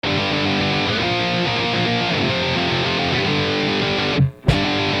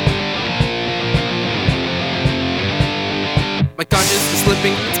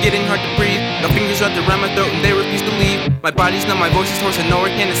shut around my throat and they refuse to leave. My body's numb, my voice is hoarse and nowhere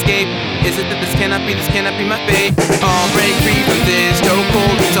can escape. Is it that this cannot be my fate? I'll break free from this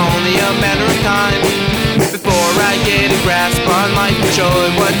chokehold, it's only a matter of time before I get a grasp on life and show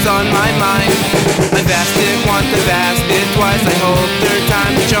it what's on my mind. I fasted once, I fasted twice, I hope third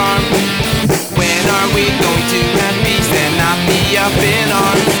time's a charm. When are we going to have peace and not be up in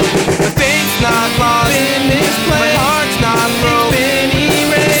arms? My faith's not lost in this place, my heart's not broken,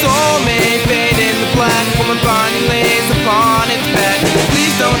 erased. Soul may fade in the black when my body lays upon its back.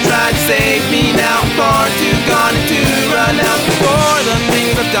 Please don't try to save me now, I'm far too gone and to run out for the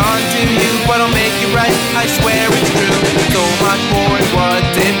things I've done to you. But I'll make it right, I swear it's true. So much more and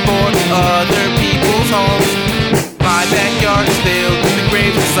what's it for? Other people's homes. My backyard is filled with the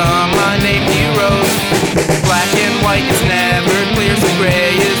graves of some unnamed heroes. Black and white is never clear, so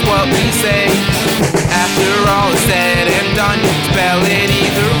gray is what we say. After all is said and done, you can spell it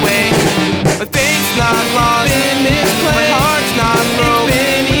either way. My faith's not lost in this place, my heart's not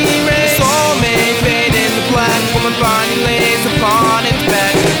broken, erased. Soul may fade in the black when my body lays upon its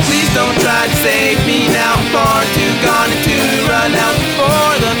back. Please don't try to save me now, I'm far too gone and to run out for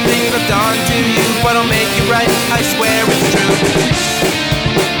the things I've done to you. But I'll make it right, I swear it's true.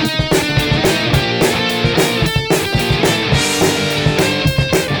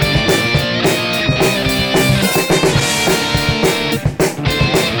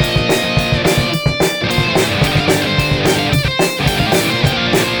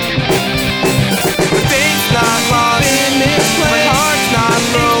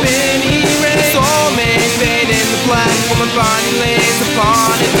 My body lays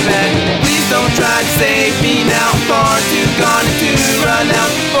upon its back. Please don't try to save me now, I'm far too gone and to run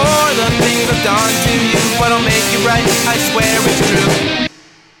out for the things I've done to you. But I'll make it right, I swear it's true.